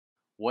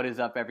What is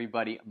up,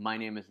 everybody? My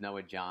name is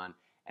Noah John,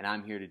 and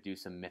I'm here to do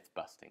some myth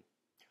busting.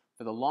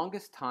 For the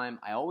longest time,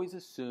 I always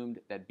assumed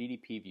that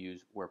VDP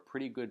views were a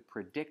pretty good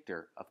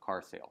predictor of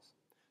car sales.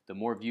 The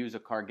more views a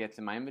car gets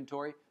in my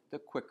inventory, the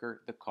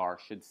quicker the car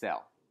should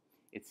sell.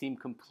 It seemed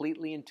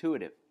completely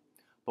intuitive,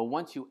 but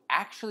once you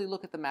actually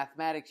look at the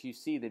mathematics, you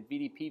see that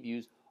VDP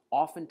views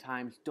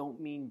oftentimes don't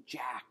mean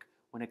jack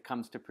when it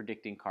comes to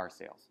predicting car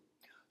sales.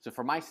 So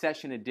for my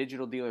session at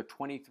Digital Dealer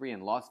 23 in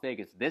Las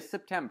Vegas this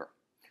September,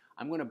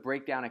 I'm going to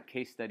break down a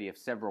case study of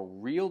several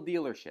real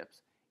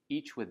dealerships,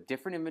 each with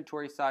different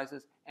inventory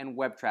sizes and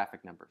web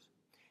traffic numbers,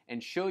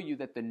 and show you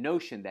that the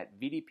notion that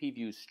VDP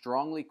views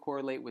strongly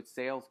correlate with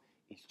sales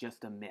is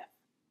just a myth.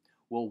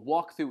 We'll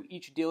walk through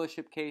each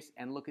dealership case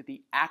and look at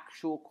the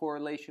actual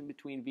correlation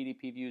between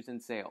VDP views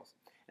and sales.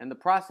 And in the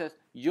process,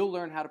 you'll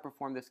learn how to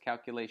perform this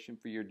calculation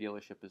for your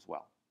dealership as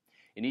well.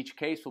 In each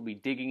case, we'll be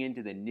digging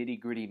into the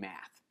nitty-gritty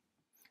math.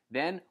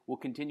 Then we'll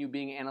continue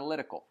being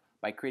analytical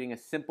by creating a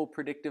simple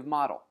predictive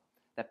model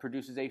that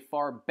produces a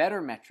far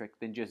better metric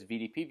than just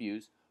VDP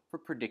views for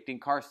predicting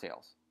car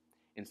sales.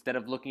 Instead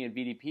of looking at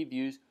VDP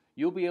views,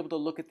 you'll be able to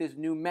look at this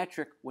new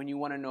metric when you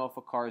want to know if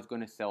a car is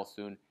going to sell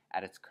soon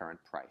at its current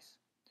price.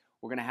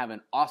 We're going to have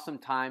an awesome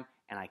time,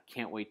 and I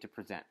can't wait to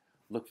present.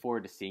 Look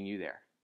forward to seeing you there.